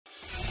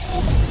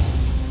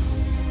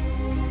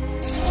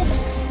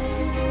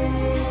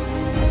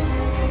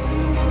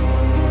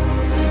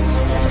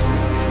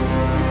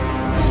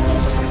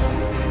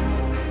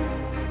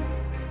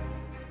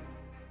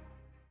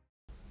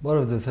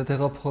Բարև ձեզ,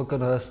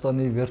 հետհեղափոխական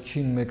Հայաստանի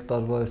վերջին մեկ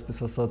տարվա,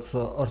 այսպես ասած,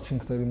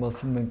 արդյունքների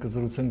մասին մենք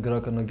կզրուցենք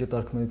գրականագետ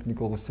Արքմենիկ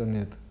Նիկողոսյանի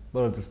հետ։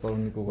 Բարև ձեզ,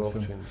 պարոն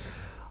Նիկողոսյան։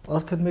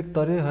 Արդեն մեկ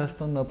տարի է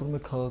Հայաստանն ապրում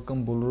է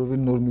քաղաքական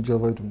բոլորովին նոր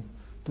միջավայրում։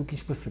 Դուք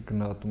ինչպես եք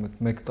գնահատում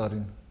այդ մեկ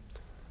տարին։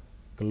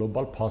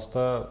 Գլոբալ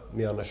փաստը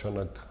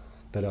միանշանակ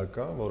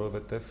դրական,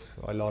 որովհետև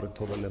այլ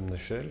առիթով եմ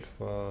նշել,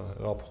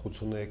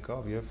 հեղափոխությունը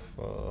եկավ եւ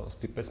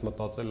ստիպեց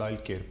մտածել այլ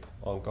կերպ,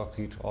 անկախ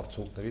իր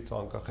արդյունքներից,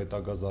 անկախ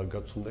հետագա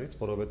զարգացումներից,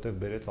 որովհետև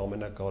բերեց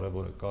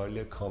ամենակարևորը՝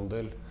 կարելի է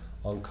քանդել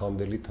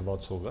անքանդելի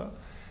թվացողը,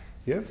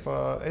 եւ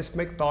այս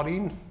մեկ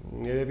տարին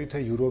երևի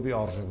թե յուրովի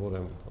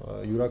արժևորեմ,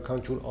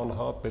 յուրաքանչյուր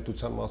անհատ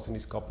պետության մասին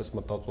իսկապես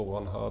մտածող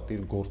անհատ,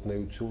 իր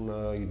գործունեությունը,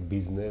 իր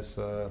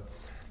բիզնեսը,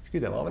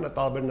 չգիտեմ,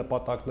 ամենատարբեր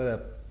նպատակները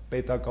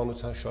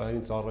պետականության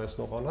շահերին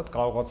ծառայեցնող անհատ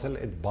կարողացել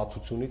այդ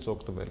բացությունից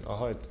օգտվել,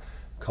 ահա այդ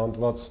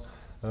քանդված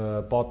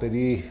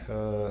պատերի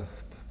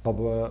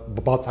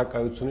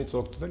բացակայությունից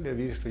օգտվել եւ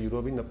իր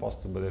յուրովի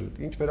նպաստը բերել։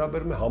 Ինչ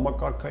վերաբերում է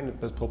համակարգային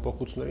այդպես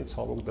փոփոխություններին,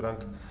 ցավոք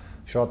դրանք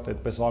շատ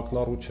այդպես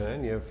ակնառու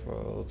չեն եւ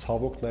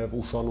ցավոք նաեւ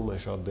ուշանում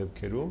են շատ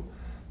դեպքերում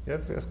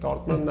եւ ես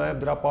կարծում եմ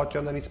նաեւ դրա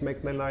պատճառներից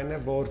մեկն էլ այն է,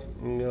 որ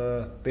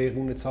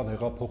տեղի ունեցավ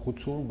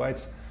հեղափոխություն,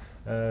 բայց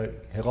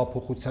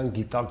հեղափոխության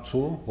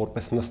գիտակցում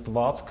որպես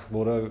նստվածք,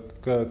 որը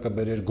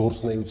կբերեր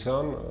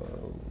գործունեության,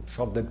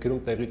 շատ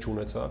դեպքերում տեղի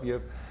չունեցավ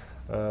եւ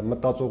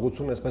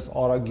մտածողություն այսպես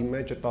արագի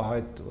մեջ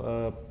այդ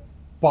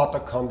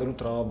պատը քանդելու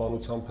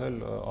տրամաբանությամբ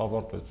էլ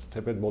ավարտվեց։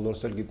 Թեպետ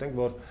բոլորս էլ գիտենք,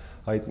 որ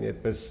հայտնի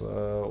այդպես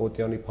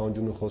Օտյանի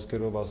Փանջունի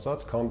խոսքերով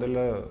ասած,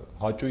 քանդելը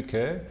հաճույք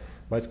է,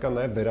 բայց կա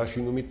նաեւ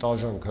վերաշինումի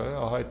տաժանքը,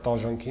 ահա այդ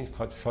տաժանքին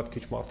շատ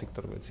քիչ մարդիկ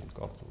տրվեցին,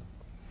 կարծում եմ։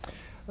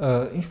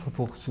 Ինչ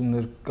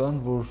փոփոխություններ կան,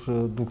 որ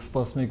դուք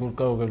սպասում եք, որ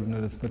կարող է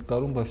լինել այս մեկ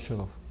տարում, բայց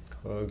չեղավ։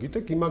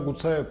 Գիտեք, հիմա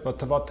գուցե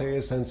թվա թե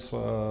ես հենց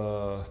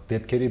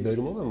դեպքերի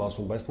բերումով եմ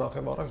ասում, բայց նախ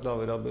եւ առաջ դա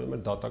վերաբերում է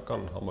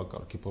դատական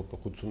համակարգի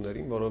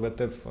փոփոխություններին,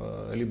 որովհետեւ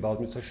էլի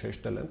բազմիցս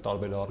շեշտել եմ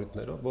տարբեր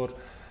առիթներով, որ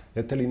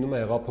եթե լինում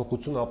է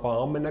հեղափոխություն, ապա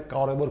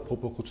ամենակարևոր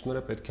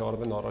փոփոխությունները պետք է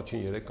արվեն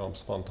առաջին 3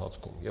 ամսվա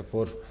ընթացքում, երբ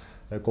որ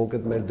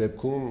կոնկրետ մեր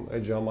դեպքում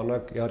այդ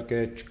ժամանակ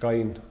իհարկե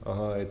չկային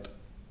այդ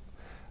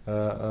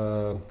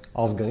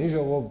ազգային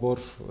ժողով,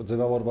 որ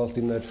ձևավորված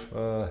լիներ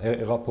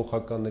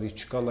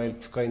հեղափոխականներից,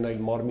 չկային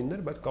այլ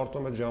մարմիններ, բայց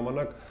կարծում եմ այդ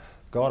ժամանակ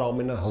կար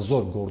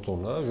ամենահզոր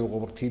գործոնը,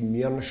 ժողովրդի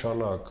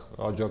միանշանակ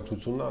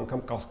աջակցությունը,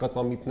 անգամ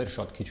կասկածամիտներ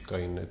շատ քիչ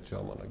կային այդ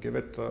ժամանակ։ Եվ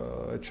այդ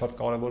շատ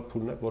կարևոր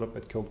փուլն է, որը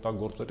պետք է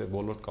օգտագործել եւ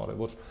բոլոր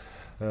կարևոր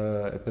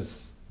այդպես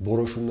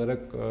որոշումները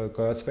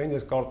կայացվեին,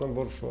 ես կարծում եմ,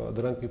 որ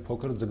դրանք մի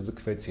փոքր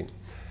ձգձգվեցին։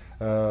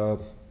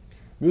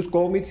 Մյուս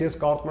կողմից ես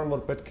կարծում եմ,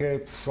 որ պետք է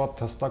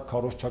շատ հստակ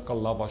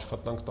քարոզչական լավ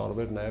աշխատանք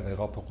տարվեր նաև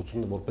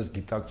հեղափոխությունը որպես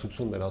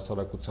գիտակցություն մեր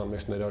հասարակության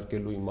մեջ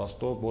ներարկելու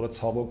իմաստով, որը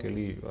ցավոք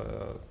էլի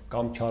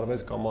կամ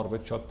չարվեց կամ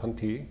արվեց շատ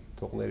փնթի,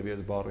 թող ներվի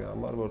այս բառի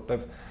համար,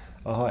 որովհետև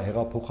ահա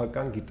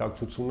հեղափոխական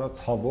գիտակցությունը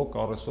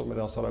ցավոք առեսօր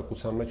մեր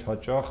հասարակության մեջ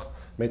հաճախ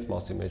մեծ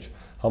մասի մեջ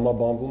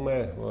համաբանվում է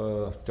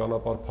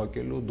ճանապարհ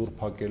փակելու, դուռ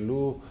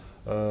փակելու,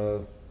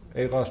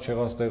 եղած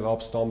չեղած տեղ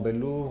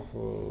ապստամբելու,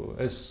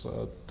 այս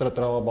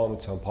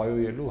տրամաբանությամբ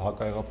հայոյելու,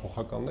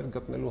 հակահեղափոխականներ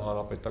գտնելու,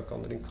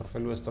 հանրապետականներին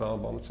քրֆելու այս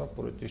տրամաբանությամբ,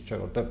 որը ճիշտ չէ,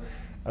 որտեղ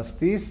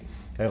ըստ իս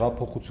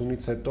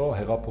հեղափոխությունից հետո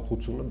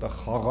հեղափոխությունը դա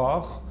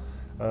խաղաղ,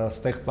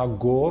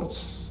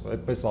 ստեղծագործ,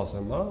 այդպես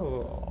ասեմ,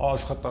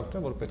 աշխատանքն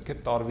է, որ պետք է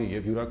տարվի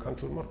եւ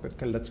յուրաքանչյուր մարդ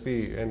պետք է լծվի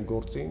այն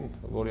գործին,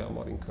 որի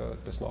համար ինքը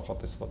այդպես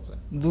նախատեսված է։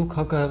 Դուք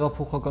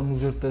հակահեղափոխական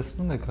ուժեր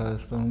տեսնում եք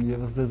Հայաստանում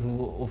եւ ըստ ձեզ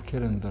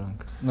ովքեր են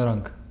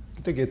նրանք։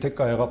 Գիտեք, եթե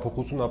կա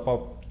հեղափոխություն, ապա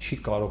չի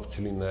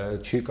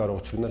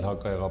կարող չլինել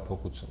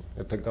հակահեղափոխություն։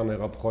 Եթե կան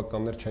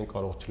հեղափոխականներ, չեն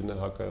կարող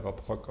չլինել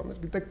հակահեղափոխականներ։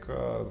 Գիտեք,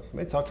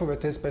 մեծ հաշվով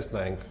եթե այսպես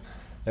նայենք,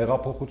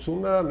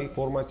 հեղափոխությունը մի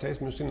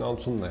ֆորմացիայից մյուսին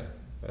անցումն է,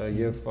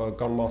 եւ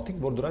կան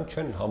մարդիկ, որ դրան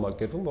չեն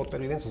համակերպվում,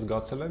 որտեղ իրենց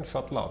զգացել են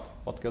շատ լավ։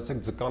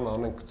 Պատկերացեք, ձկան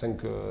անենք,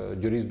 գցենք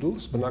ջրից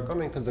դուրս,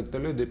 բնական է ինքը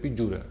ձգտելու է դեպի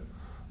ջուրը։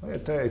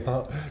 Եթե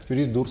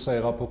ջրից դուրս է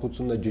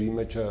հեղափոխությունը, ջրի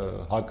մեջ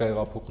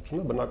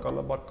հակահեղափոխությունը,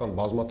 բնականաբար կան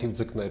բազմաթիվ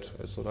ձկներ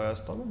այսօր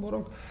Հայաստանում,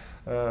 որոնք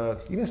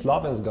իրենց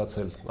լավ են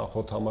զգացել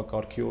նախորդ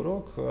համակարգի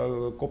օրոք,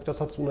 կոպիտ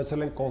ասած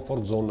ունեցել են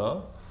կոմֆորտ զոնա,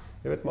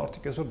 եւ այդ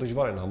մարդիկ այսօր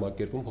դժվար են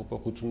համակերպվում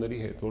փոփոխությունների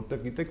հետ,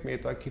 որովհետեւ գիտեք, մի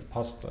հետաքրքիր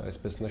փաստ է,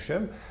 այսպես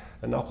նշեմ,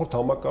 նախորդ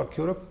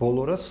համակարգի օրոք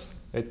բոլորս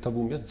այդ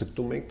թվում ես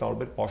ձգտում էինք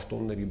տարբեր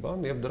պաշտոնների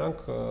բան եւ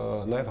դրանք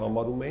նաեւ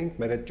համարում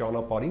էինք մեր այդ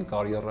ճանապարհին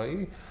կարիերայի,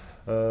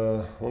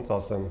 ոնց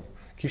ասեմ,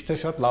 քիչ թե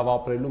շատ լավ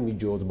ապրելու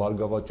միջոց,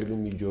 բարգավաճելու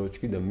միջոց,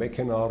 չգիտեմ,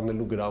 մեքենա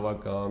առնելու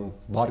գրավական,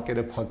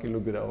 վարկերը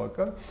փակելու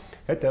գրավական,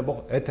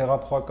 հետ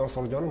հեղափոխական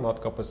շրջանում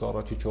հատկապես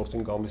առաջի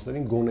 4-5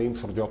 ամիսներին գոնե իմ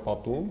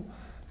շրջապատում,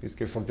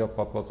 իսկ ես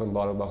շրջապատված եմ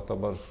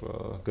բարեբախտաբար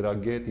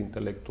գրագետ,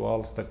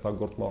 ինտելեկտուալ,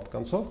 ստեղծագործ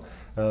մարդկանցով,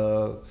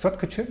 շատ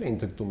քչերն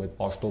էին ձգտում այդ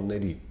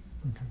պաշտոնների։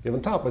 Եվ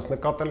ընդհանրապես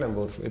նկատել եմ,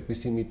 որ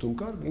այդպիսի միտում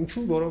կար,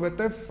 ինչու,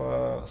 որովհետև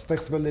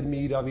ստեղծվել էր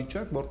մի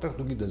իրավիճակ, որտեղ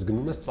դու գիտես,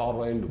 գնում ես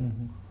ծառայելու։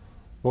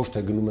 Ոչ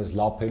թե գնում ես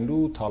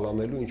լափելու,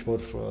 թալանելու, ինչ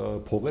որ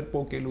փողեր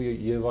պոկելու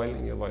եւ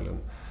այլն եւ այլն։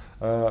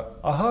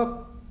 Ահա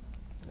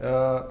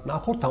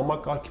նախորդ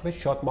համակարգի մեջ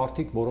շատ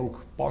մարդիկ, որոնք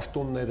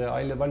պաշտոնները,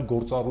 այլ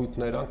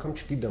գործառույթներ, անգամ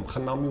չգիտեմ,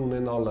 խնամի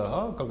ունենալը,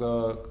 հա,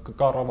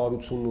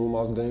 կառավարությունում,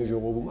 ազգային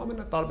ժողովում,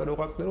 ամենատարբեր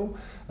օղակներում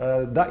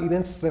դա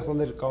իրենց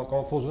ստեղծել էր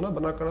կոմֆորտ զոնա,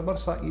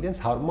 բնականաբար սա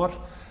իրենց հարմար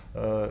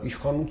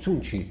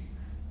իշխանություն չի։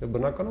 Եվ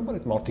բնականաբար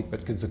այդ մարդիկ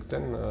պետք է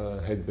ձգտեն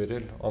հետ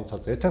բերել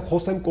անցած։ Եթե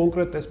խոսեմ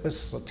կոնկրետ այսպես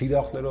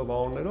թիրախներով,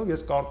 անուններով,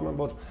 ես կարծում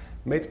եմ, որ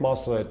մեծ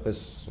մասը այդպես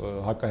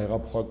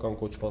հակահեղափոխական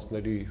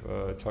կոչվածների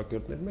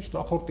ճակերտների մեջ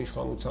նախորդ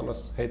իշխանությանը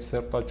հետ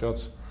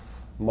սերտաճած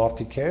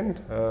մարդիկ են,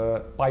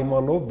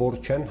 պայմանով, որ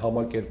չեն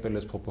համակերպել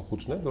այս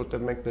փոփոխությունները,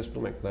 որտեղ մենք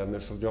տեսնում ենք նաև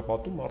մեր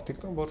շրջապատում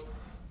մարդիկ կան, որ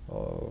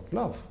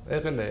լավ,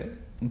 եղել է,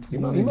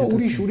 հիմա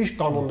ուրիշ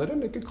կանոններ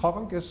են, եկեք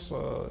խաղանք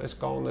այս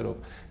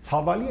կանոններով։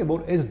 Ցավալի է,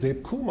 որ այս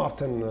դեպքում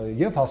արդեն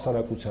եւ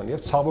հասարակության,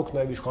 եւ ցավոք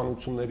նաև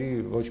իշխանությունների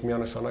ոչ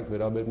միանշանակ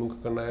վերաբերմունքը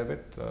կա նաև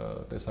այդ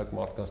տեսակ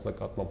մարդկանց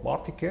նկատմամբ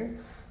մարդիկ են,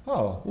 հա,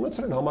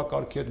 ունեցել են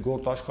համակարգի հետ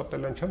գործ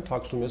աշխատել են, չեմ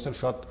թաքցում, ես էլ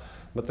շատ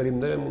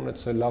մտերիմներ եմ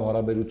ունեցել, լավ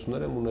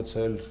հարաբերություններ եմ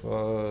ունեցել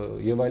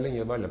եւ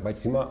այլն,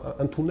 բայց հիմա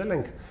ընդունել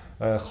ենք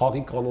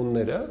խաղի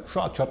կանոնները,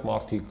 շատ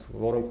մարդիկ,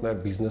 որոնք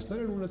նաև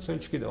բիզնեսներ են ունեցել,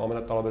 չգիտեմ,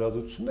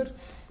 ամենատարբերազություններ,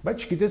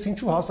 բայց չգիտես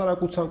ինչու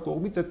հասարակության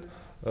կողմից այդ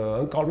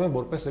ընկալում են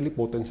որպես էլի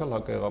պոտենցիալ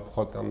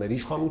հակահեղափոխականներ։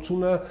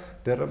 Իշխանությունը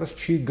դեռևս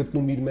չի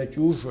գտնում իր մեջ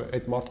ուժ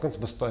այդ մարդկանց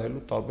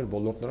վստահելու տարբեր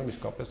ոլորտներում,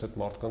 իսկապես այդ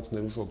մարդկանց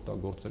ներուժ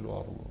օգտագործելու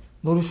առումով։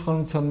 Նոր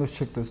իշխանության մեջ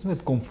չեք տեսնում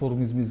այդ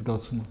կոնֆորմիզմի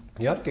զգացումը։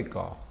 Իհարկե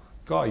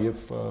կա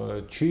եւ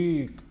չի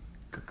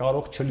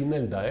կարող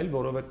չլինել դա էլ,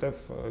 որովհետեւ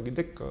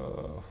գիտեք,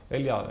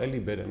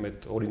 էլի բերեմ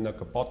այդ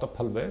օրինակը, պատը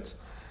փլվեց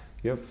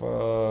եւ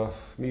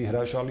մի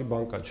հրաշալի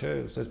բան կա, չէ,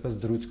 այսպես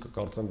դրույթ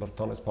կկարծեմ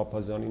Վրթանես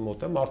Փափազյանի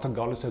մոտ է, մարդը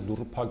գալիս է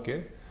դուռը փակ է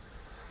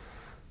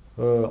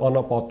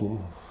անապատում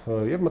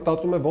եւ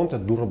մտածում է ոնց է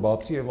դուռը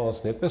բացի եւ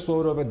անցնի։ Այդպես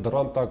օրով այդ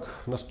դռան տակ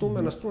նստում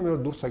է, որ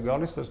դուրս է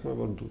գալիս, տեսնում է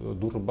որ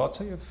դուռը բաց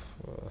է եւ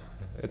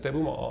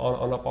հետեւում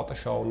անապատը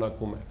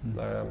շարունակվում է։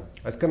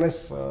 Այսինքն այս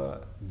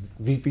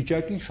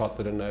վիճակի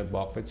շատերը նաեւ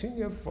բախվեցին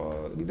եւ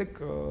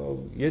գիտեք,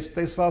 ես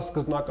տեսա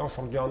սկզբնական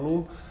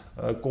շրջանում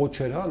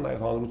կոչեր, հա,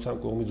 նաեւ հանրության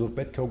կողմից, որ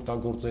պետք է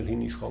օգտագործել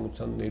հին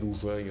իշխանության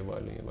ներուժը եւ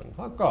այլն։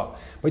 Հա, կա,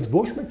 բայց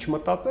ոչ մեկ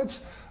չմտածեց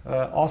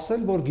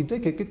ասել, որ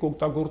գիտեք, եկեք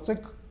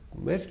օգտագործեք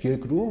մեր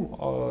երկրում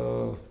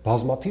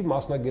բազմաթիվ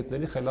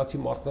մասնագետների խելացի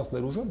մարդկանց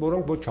ներուժը,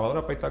 որոնք ոչ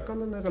հանրապետական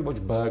են եղել, ոչ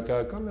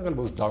ԲՀԿ-ական եղել,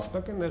 ոչ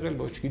դաշնակ են եղել,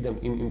 ոչ չգիտեմ,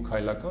 իմ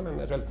քայլական են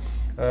եղել։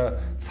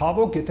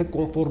 Ցավոք, եթե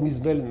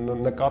կոնֆորմիզմել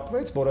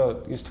նկատվեց, որը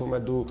ինձ թվում է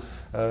դու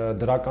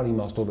դրական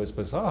իմաստով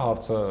այսպես, հա,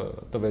 հարցը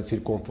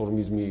տվեցիր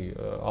կոնֆորմիզմի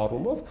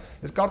առումով,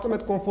 ես կարծում եմ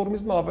այդ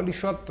կոնֆորմիզմը ավելի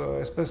շատ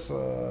այսպես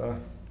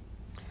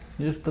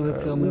ես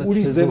տվեցի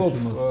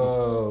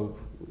ամենաչեզոք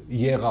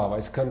եղավ,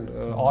 այսքան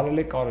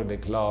արել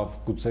եք, լավ,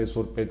 գուցե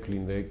այսօր պետք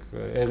լինեք,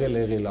 եղել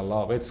է,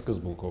 լավ, այդ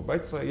սկզբունքով,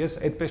 բայց ես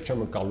այդպես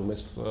չեմ ընկալում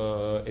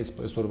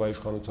այսօրվա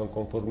իշխանության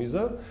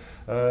կոնֆորմիզը,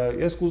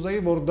 ես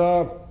կուզեի, որ դա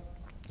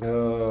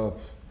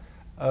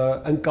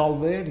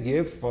ընկալվեր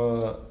եւ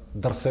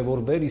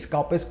դրսևորվեր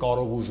իսկապես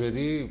կարող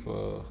ուժերի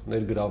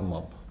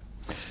ներգրավմամբ։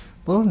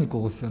 Պարոն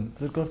Նիկողոսյան,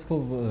 ձեր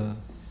կարծիքով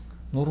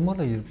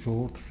նորմալ է, երբ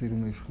ժողովուրդը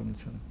սիրում է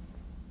իշխանությանը։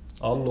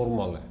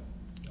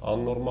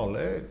 Աննորմալ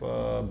է,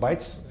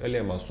 բայց էլի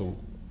եմ ասում,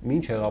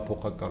 մինչ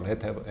հեղափոխական,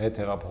 հետ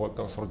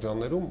հեղափոխական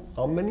շրջաններում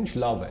ամեն ինչ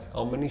լավ է,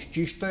 ամեն ինչ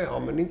ճիշտ է,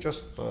 ամեն ինչ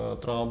ըստ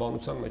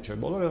տրամաբանության մեջ է։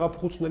 Բոլոր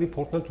հեղափոխությունների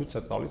փորձն ցույց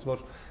է տալիս,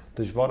 որ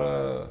դժվարը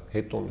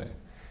հետոն է։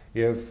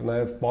 Եվ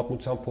նաև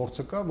պատմության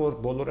փորձը կա, որ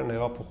բոլոր այն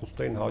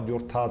հեղափոխություններին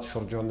հաջորդած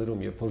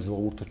շրջաններում, երբ որ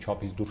ժողովուրդը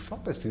չափից դուրս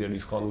շատ է սիրել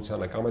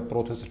իշխանությանը, կամ այդ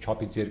process-ը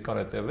չափից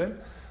երկար է տևել,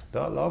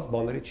 դա լավ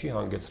բաների չի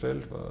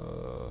հանգեցրել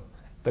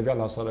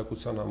տվյալ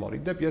հասարակության համար։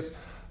 Իդեպ ես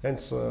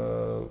հենց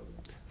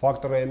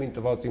Factor AM-ին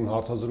տված իմ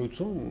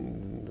հարցազրույցում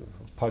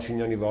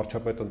Փաշինյանի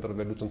վարչապետ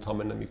ընտրվելուց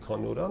ընդամենը մի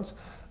քանի օր անց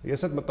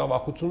ես այդ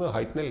մտավախությունը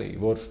հայտնել էի,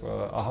 որ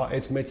ահա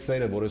այս մեծ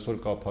սերը, որ այսօր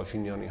կա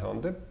Փաշինյանի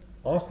հանդեպ,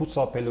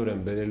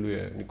 անխուսափելիորեն բերելու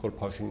է Նիկոլ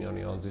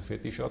Փաշինյանի անձի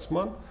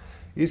ֆետիշացման,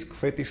 իսկ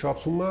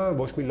ֆետիշացումը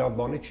ոչ մի լավ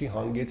բանի չի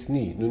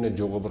հանգեցնի նույն այդ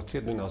ժողովրդի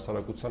հետ, նույն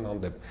հասարակության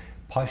հանդեպ։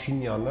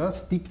 Փաշինյանը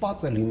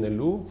ստիպված է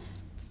լինելու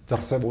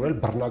դրսևորել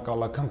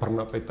բռնակալական,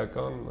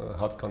 բռնապետական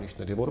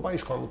հատկանիշներ, եւ որովհետեւ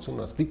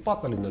իշխանությունը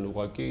ստիպված է լինել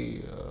ուղղակի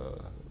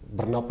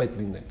բռնապետ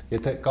լինել։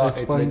 Եթե կա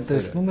այդ մեծ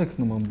տեսնում եք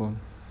նման բան,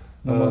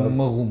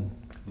 նման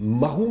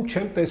մղում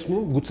չեմ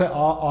տեսնում, գուցե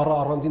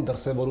առանձին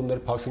դրսևորումներ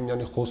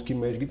Փաշինյանի խոսքի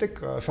մեջ, գիտեք,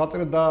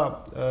 շատերը դա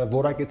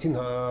որակեցին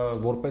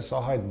որպես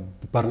ահա այդ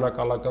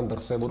բռնակալական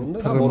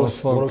դրսևորումներ,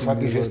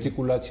 որոշակի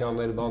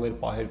ժեստիկուլյացիաներ, բաներ,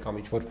 պահեր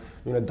կամ ինչ-որ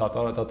նույն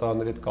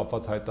դատարանների հետ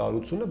կապված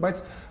հայտարարությունը,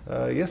 բայց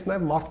ես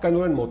նաև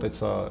մարդկայնորեն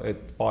մոտեցա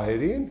այդ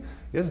պահերին,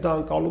 ես դա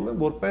անցալում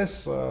եմ որպես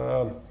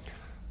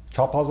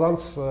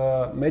չափազանց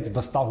մեծ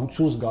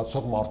վստահություն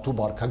զգացող մարդու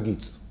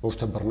վարքագիծ, ոչ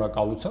թե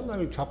բռնակալության,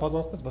 այլ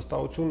չափազանց մեծ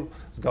վստահություն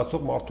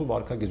զգացող մարդու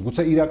վարքագիծ։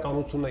 Գուցե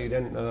իրականությունը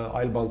իրեն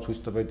այլ բան ցույց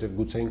տվեց եւ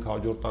գուցե ինքը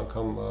հաջորդ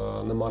անգամ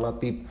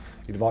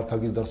նմանատիպ իր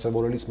վարքագիծ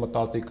դրսևորելիս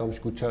մտածի կամ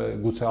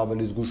գուցե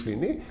ավելի զգուշ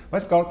լինի,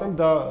 բայց կարծում եմ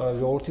դա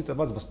ժողովրդի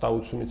տված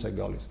վստահությունից է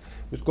գալիս։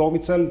 Իսկ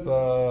կողմից էլ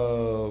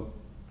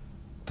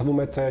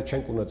թվում է թե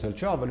չենք ունեցել,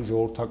 չէ, ավելի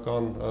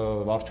ժողովրդական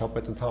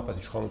վարչապետ ընդհանրապես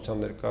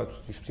իշխանության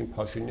ներկայացուցիչ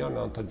Փաշինյանը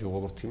անդադ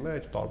ժողովրդի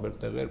մեջ, տարբեր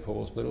տեղեր,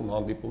 փողոցներում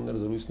հանդիպումներ,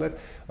 զրույցներ,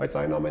 բայց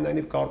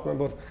այնուամենայնիվ կարծում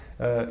եմ, որ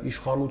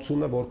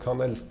իշխանությունը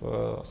որքան էլ,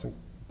 ասենք,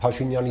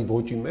 Փաշինյանի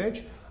ոճի մեջ,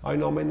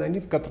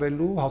 այնուամենայնիվ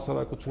կտրելու,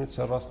 հասարակությունից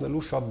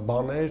հեռացնելու շատ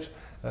բաներ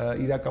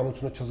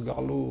իրականությունը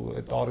չզգալու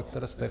այդ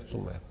առիթները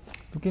ստեղծում է։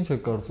 Դուք ինչ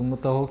եք կարծում,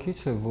 մտահոգիչ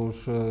է,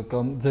 որ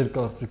կամ ձեր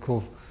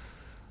կարծիքով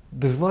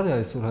դժվար է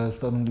այսօր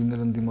Հայաստանում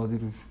լինել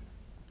ընդդիմադիր ուժ։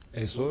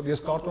 Այսօր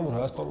ես կարծում եմ, որ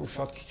Հայաստանում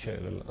շատ քիչ է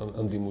եղել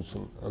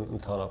ընդդիմություն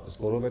ընդհանրապես,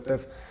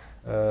 որովհետև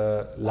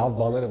լավ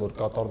բաները, որ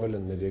կատարվել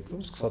են մեր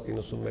երկրում, սկսած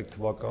 91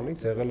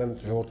 թվականից եղել են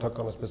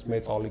ժողովրդական այսպես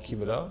մեծ ալիքի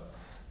վրա,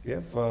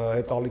 եւ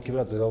այդ ալիքի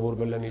վրա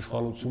ձևավորվել են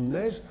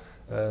իշխանություններ,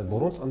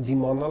 որոնց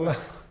ընդդիմանալը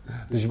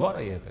դժվար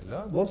է եղել,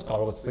 հա, ոնց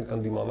կարող եք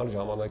ընդդիմանալ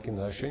ժամանակին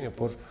հաշվին,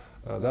 երբ որ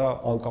դա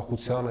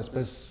անկախության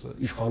այսպես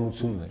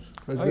իշխանությունն էր։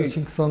 Այդ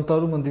վերջին 20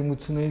 տարում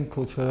ընդդիմություն էին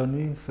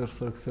Քոչարյանին, Սերժ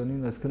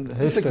Սարգսյանին, այսինքն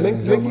հեշտ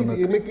էր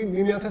ժամանակ։ Մենք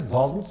միմյանց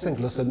բազմից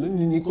ենք լսել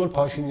նույն Նիկոլ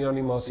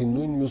Փաշինյանի մասին,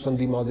 նույն մյուս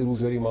ընդդիմադիր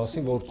ուժերի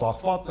մասին, որ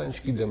ծախված են,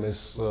 չգիտեմ,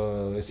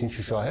 այս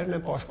ինչի շահերն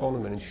են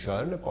պաշտպանում, ինչի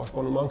շահերն են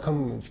պաշտպանում,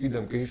 անգամ,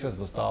 չգիտեմ, կհիշես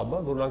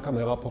վստահաբար, որ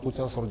անգամ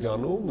հեղափոխության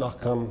շրջանում,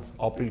 նախքան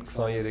ապրիլ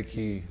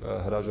 23-ի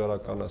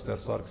հրաժարականը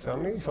Սերժ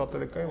Սարգսյանի,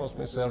 շատերը կային,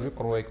 ասում են Սերժի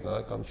պրոյեկտն է,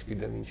 կամ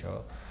չգիտեմ ինչ է։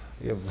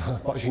 Եվ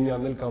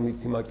Փաշինյանն էլ կամ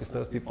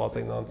թիմակիցները ստիպված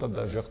էին անդադ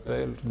դա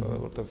ժխտել,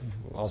 որովհետև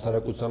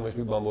հասարակության մեջ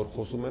մի բան որ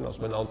խոսում են,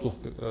 ասում են անտուղ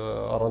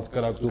առանց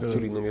կրակտուղ չի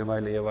լինում եւ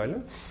այլն եւ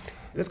այլն։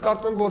 Ես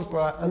կարծում եմ, որ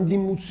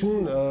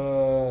ընդդիմություն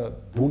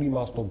բուն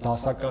իմաստով,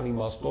 դասական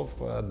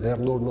իմաստով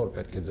դեռ նոր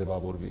պետք է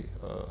ձևավորվի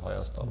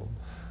Հայաստանում։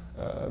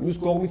 Մյուս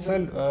կողմից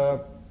էլ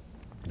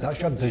դա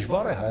շատ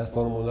դժվար է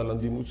Հայաստանում ունենալ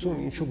ընդդիմություն,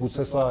 ինչու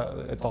գուցե սա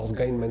այդ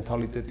ազգային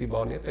մենթալիտետի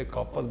բանի հետ է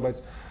կապված,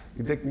 բայց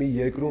գիտեք մի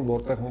երկրում,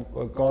 որտեղ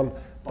կան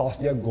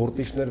տասնյակ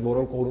գործիչներ,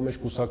 որոնք օրում մեջ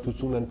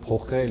կուսակցություն են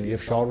փոխել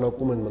եւ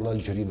շարունակում են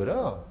մնալ ջրի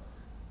վրա,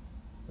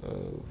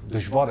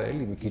 դժվար է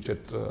էլի մի քիչ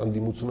այդ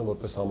ընդդիմությունը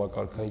որպես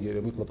համակարգային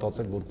երևույթ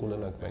մտածել, որ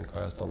կունենանք մենք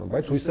Հայաստանում,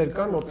 բայց հույսեր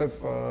կան,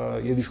 որտեղ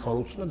եւ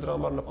իշխանությունը դրա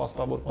համար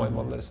նպաստավոր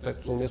պայմաններ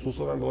ստեղծում։ Ես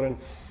հուսով եմ, որ այն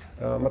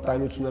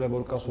մտայնությունները,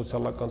 որ կան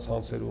սոցիալական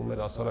ցանցերում,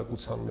 մեր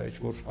հասարակության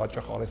մեջ, որ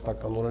հաճախ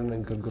արհեստականորեն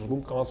են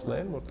գրգռվում,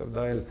 կանցնեն, որտեղ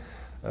դա էլ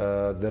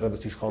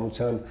դեռևս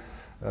իշխանության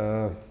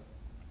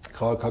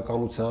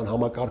քաղաքականության,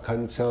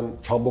 համակարգայնության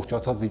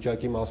չամբողջացած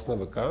վիճակի մասն է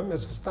վկայում,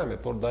 ես վստահ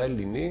եմ, որ դա էլ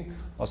լինի,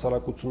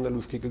 հասարակությունն էլ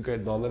ուշքի կգա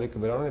այդ բաները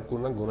կվերանան եւ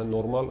կունենան գոնե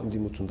նորմալ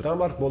ընդդիմություն։ Դրա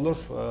համար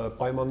բոլոր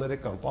պայմանները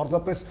կան։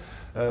 Պարզապես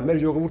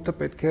մեր ժողովուրդը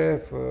պետք է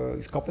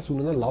իսկապես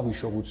ունենա լավ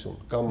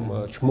հիշողություն կամ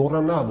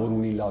չմոռանա, որ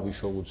ունի լավ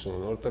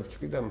հիշողություն, որովհետեւ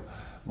չգիտեմ,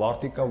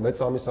 մարդիկ կամ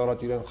 6 ամիս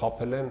առաջ իրեն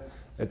խաբել են,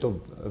 հետո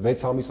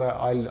 6 ամիս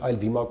այլ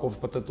դիմակով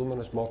պատտվում են,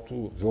 այս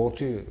մարդու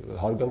ժողովրդի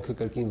հարգանքը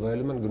կրկին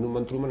վայելում են, գնում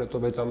ընտրում են,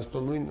 հետո 6 ամիս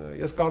հետո նույն,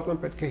 ես կարծում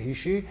եմ պետք է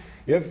հիշի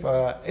եւ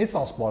այս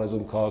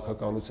ասպարեզում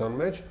քաղաքականության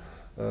մեջ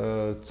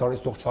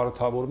ցանից թող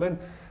չարթավորվեն,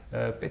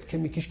 պետք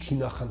է մի քիչ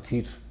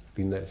քինախնդիր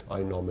լինել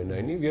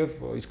այնուամենայնիվ եւ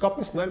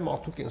իսկապես նայել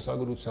մարդու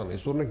կենսագրության։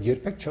 Այսօր նեք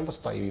երբեք չեմ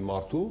վստահի մի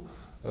մարդու,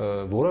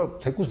 որը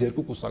թեկուզ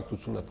երկու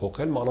կուսակցություն է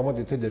փոխել, մանավանդ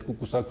եթե երկու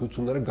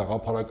կուսակցությունները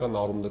գաղափարական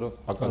առումներով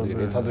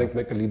հակադրեն, ենթադրենք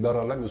մեկը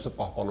լիբերալ է, մյուսը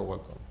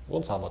պահպանողական։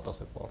 Ոնց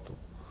հավատաս այդ մարդուն։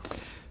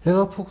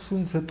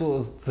 Հեղափոխությունից հետո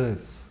ըստ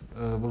ձեզ,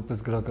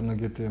 որպես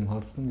գրականագետ եմ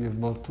հարցնում եւ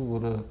մարդու,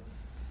 որը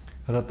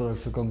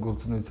հրատարակչական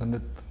գործունեության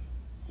հետ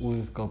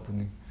ուղիղ կապ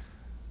ունի,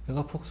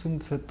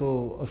 հեղափոխությունից հետո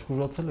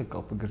աշխուժացել է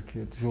կապը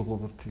գրքի հետ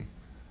ժողովրդի,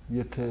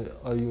 եթե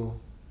այո,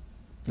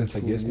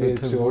 ես մի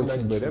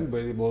օրինակ բերեմ,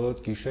 բոլորդ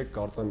գիշեք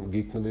կարծեմ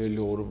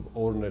գիկնվելու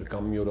օրներ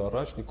կամ մի օր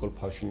առաջ Նիկոլ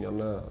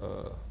Փաշինյանը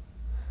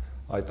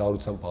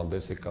հայտարարությամբ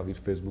հանդես եկավ իր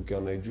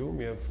Facebook-յան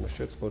էջում եւ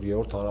նշեց, որ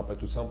երրորդ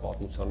հանրապետության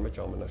պատմության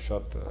մեջ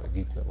ամենաշատ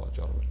գիկն է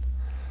վաճառվել։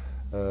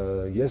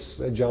 Ես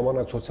այդ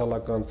ժամանակ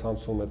սոցիալական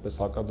ցանցում այդպես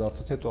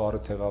հակադարձած, հետո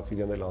առիթ եղավ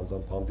իրեն էլ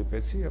անձամբ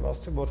հանդիպեցի եւ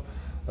ասացի, որ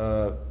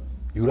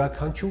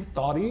յուրաքանչյուր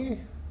տարի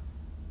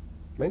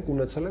մենք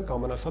ունեցել ենք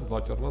ամենաշատ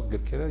վաճառված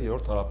գրքերը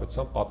երրորդ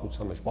հանրապետության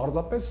պատմության մեջ։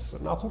 Պարզապես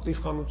նախորդ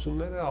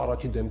իշխանությունները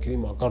առաջի դեմքերի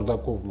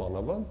մակարդակով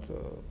մանավանդ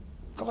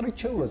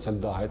կարիք չեն ունեցել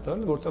դա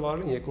հայտնել, որտեղ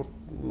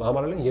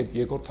համարել են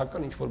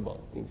երկրորդական ինչ-որ բան,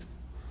 ինչ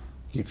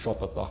գիք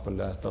շատ է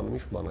ծախվել Հայաստանում,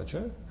 ինչ բան է,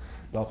 չէ՞,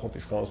 նախորդ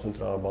իշխանություն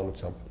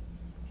տրամաբանությամբ։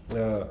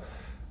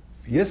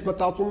 Ես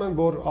մտածում եմ,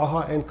 որ ահա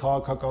այն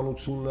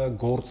քաղաքականությունը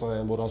գործը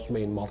են, որ ասում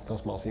էին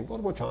մարդկանց մասին,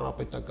 որ ոչ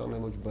հանրապետական է,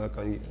 ոչ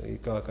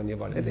բական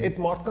եւ այլն։ Այդ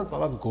մարդկանց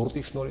արած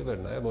գործի շնորհիվ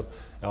էր նաեւ, որ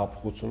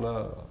հեղափոխությունը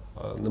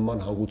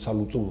նման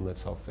հանգուցալուծում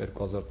ունեցավ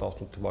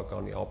 2018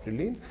 թվականի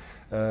ապրիլին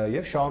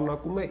եւ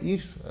շարունակում է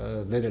իր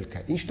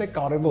վերելքը։ Ինչն է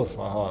կարեւոր,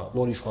 ահա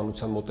նոր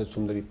իշխանության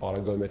մոտեցումների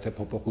պարագայում, եթե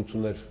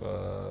փոփոխություններ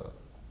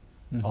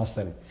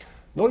ասեմ։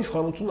 Նոր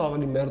իշխանությունը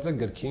ավելի մերձ է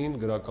գրքին,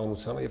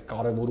 գրականությանը եւ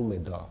կարեւորում է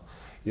դա։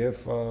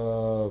 Եվ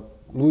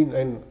նույն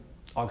այն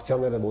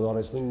ակցիաները, որ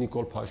արեցին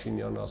Նիկոլ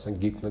Փաշինյանը, ասենք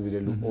գիք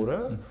նվիրելու օրը,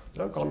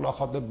 դրանք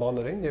աննախադեպ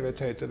բաներ են եւ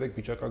եթե հետեւեք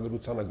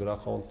վիճակագրությանը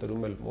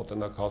գրախանութներում էլ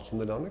մոտենակ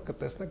հասումներ անեք,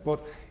 կտեսնեք,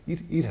 որ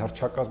իր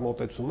հրճակած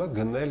մոտեցումը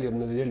գնել եւ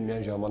նվիրել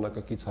միայն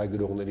ժամանակակից հայ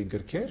գրողների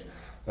գրքեր,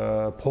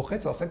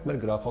 փոխեց, ասենք, մեր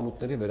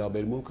գրախանութների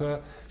վերաբերմունքը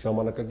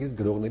ժամանակակից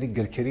գրողների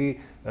գրքերի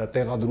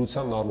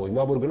տեղադրության առումով։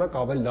 Հիմա որ գնանք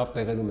ավելի լավ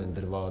տեղերում են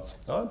դրված,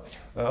 հա։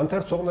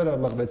 Ընթերցողները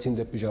մղվեցին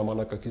դեպի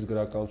ժամանակակից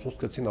գրականություն,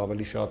 սկսեցին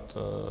ավելի շատ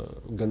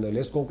գնել։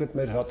 Ես կոնկրետ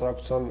մեր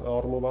հրատարակության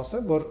առումով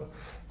ասեմ, որ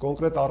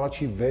կոնկրետ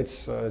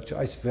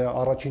այս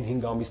առաջին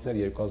 5 ամիսներ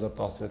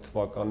 2019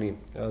 թվականի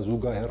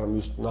զուգահեռ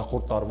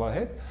նախորդ տարվա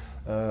հետ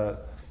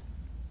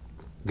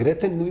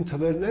գրեթե նույն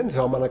թվերն են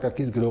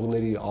ժամանակակից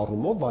գրողների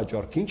առումով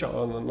վաճառքին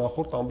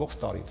նախորդ ամբողջ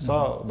տարին։ Սա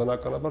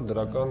բնականաբար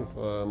դրական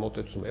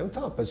մոտեցում է։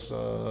 Ընդհանրապես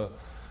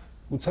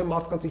գուցե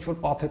մարդկանց ինչ որ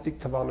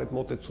պաթետիկ թվան այդ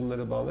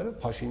մոտեցումները բաները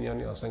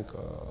Փաշինյանի, ասենք,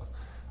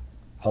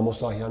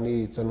 Համոսահյանի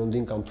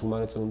ծնունդին կամ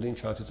Թումանյանի ծնունդին,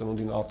 Չայացի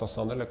ծնունդին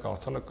արտասանելը,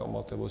 կարդալը կամ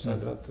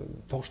Մատեոսյանի դրանք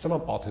թող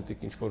չթվան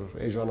պաթետիկ ինչ որ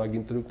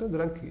էժանագին տրուկներ,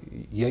 դրանք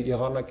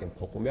եղանակ են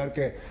փոխում։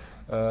 Իհարկե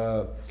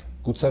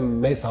գուցե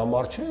մեզ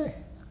համար չէ,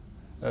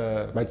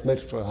 բայց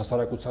մեր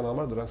հասարակության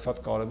համար դրանք շատ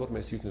կարևոր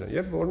մեսիջներ են։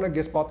 Եվ օրինակ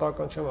ես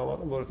պատահական չեմ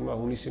համարում, որ հիմա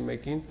հունիսի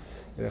 1-ին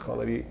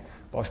երեխաների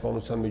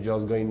պաշտպանության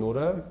միջազգային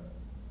օրը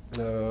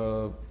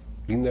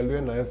լինելու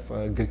է նաև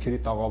գրքերի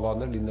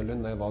տաղավարներ, լինելու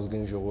են նաև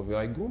ազգային ժողովի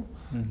այգում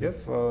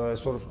եւ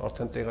այսօր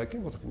արդեն տեղյակ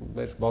եմ, որ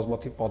մեր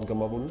բազմաթիվ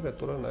падգամավորներ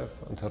այդ օրը նաև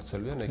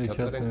ընթերցելու են,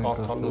 հեքիաթներ են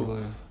կարդալու,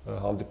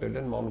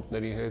 հանդիպելու են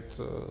մանուկների հետ։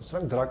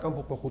 Սրանք դրական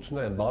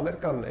փոփոխություններ են, բաներ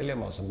կան, ել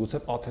եմ ասում,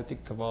 գուցե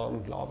պաթետիկ թվան,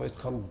 լավ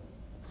այսքան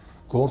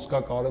գործ կա,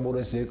 կարևոր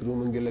է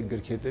երկրում ընկել է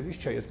գրքի հետևից,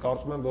 չէ, ես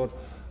կարծում եմ, որ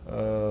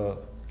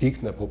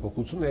գիքն է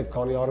փոփոխությունը եւ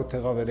քանի առիթ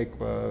եղավ երեք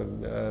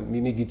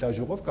մի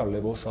գիտաժողով կար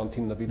Լևոն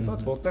Շանթին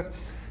նվիրված, որտեղ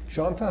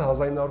Շանթը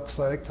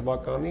 1923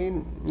 թվականին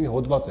մի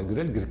հոդված է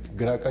գրել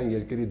գրական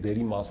երկրի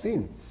դերի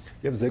մասին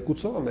եւ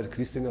զեկուցողը մեր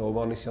Քրիստինե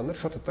Հովհաննիսյանն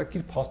շատ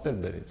հետաքրքիր փաստեր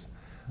բերեց։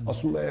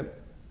 Ասում է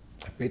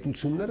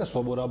պետությունները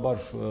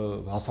սովորաբար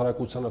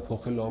հասարակությանը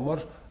փոխելու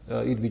համար,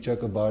 իր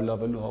վիճակը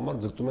բարելավելու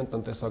համար ձգտում են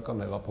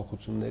տնտեսական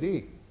հեղափոխությունների,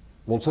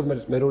 ոնց որ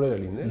մեր օրերը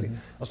լինի, էլի։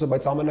 Ասում եմ,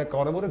 բայց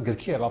ամենակարևորը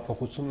գրքի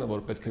հեղափոխությունն է,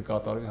 որ պետք է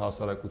կատարվի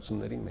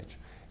հասարակությունների մեջ։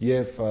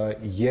 Եվ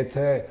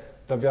եթե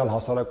տվյալ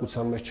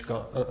հասարակության մեջ չկա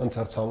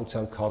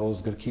ընթերցանության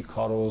քարոզ, գրքի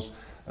քարոզ,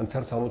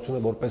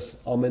 ընթերցանությունը որպես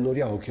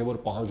ամենօրյա հոգևոր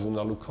պահանջ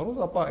ունենալու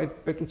քարոզ, ապա այդ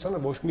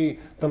պետությանը ոչ մի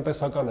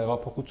տնտեսական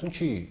հեղափոխություն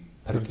չի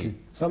փրկի։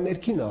 Սա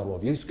ներքին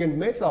առումով, իսկ այն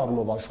մեծ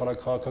առումով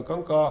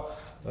աշխարհաքաղաքական կա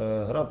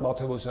Հրանտ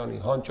Մաթեոսյանի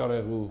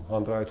հանճարեղու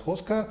հանրայդ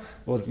խոսքը,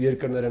 որ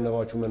երկրները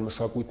նվաճում են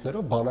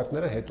մշակույթներով,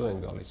 բանակները հետո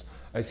են գալիս։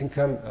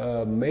 Այսինքն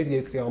մեր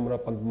երկրի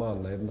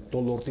ամրապնդման եւ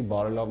մթնոլորտի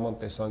բարելավման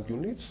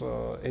տեսանկյունից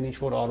այն ինչ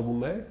որ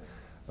արվում է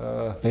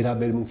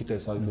վերաբերմունքի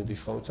տեսանկյունից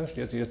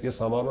իշխանության,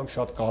 ես համարում եմ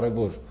շատ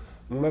կարեւոր,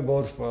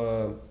 որ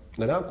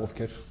նրանք,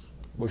 ովքեր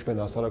ոչ միայն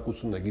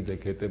հասարակությունն է,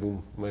 գիտեք, հետևում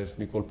մեր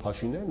Նիկոլ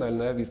Փաշինյանն, այլ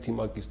նաև իր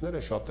թիմակիցները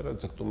շատերը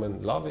ձգտում են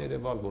լավ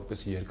երևալ,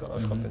 որպեսզի երկար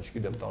աշխատեն,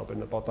 չգիտեմ, տարբեր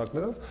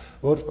նպատակներով,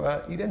 որ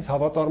իրենց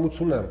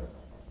հավատարմությունը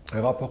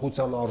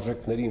հեղափոխության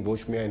արժեքներին ոչ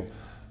միայն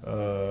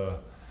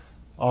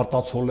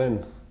արտացոլեն,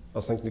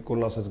 ասենք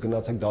Նիկոլն ասաց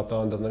գնացեք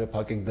դատարանները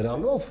փակեք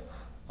դրանով,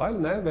 այլ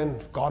նաև այն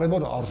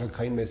կարևոր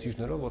արժեքային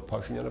մեսիջներով, որ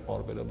Փաշինյանը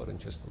պարբերաբար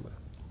հնչեցնում է։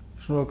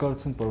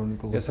 Շնորհակալություն, պարոն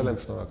Նիկողոսյան։ Ես էլ եմ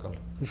շնորհակալ։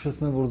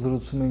 Հիշեցնեմ, որ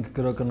զրուցում ենք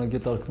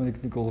գրականագետ Արքմենիկ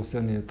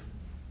Նիկողոսյանի հետ։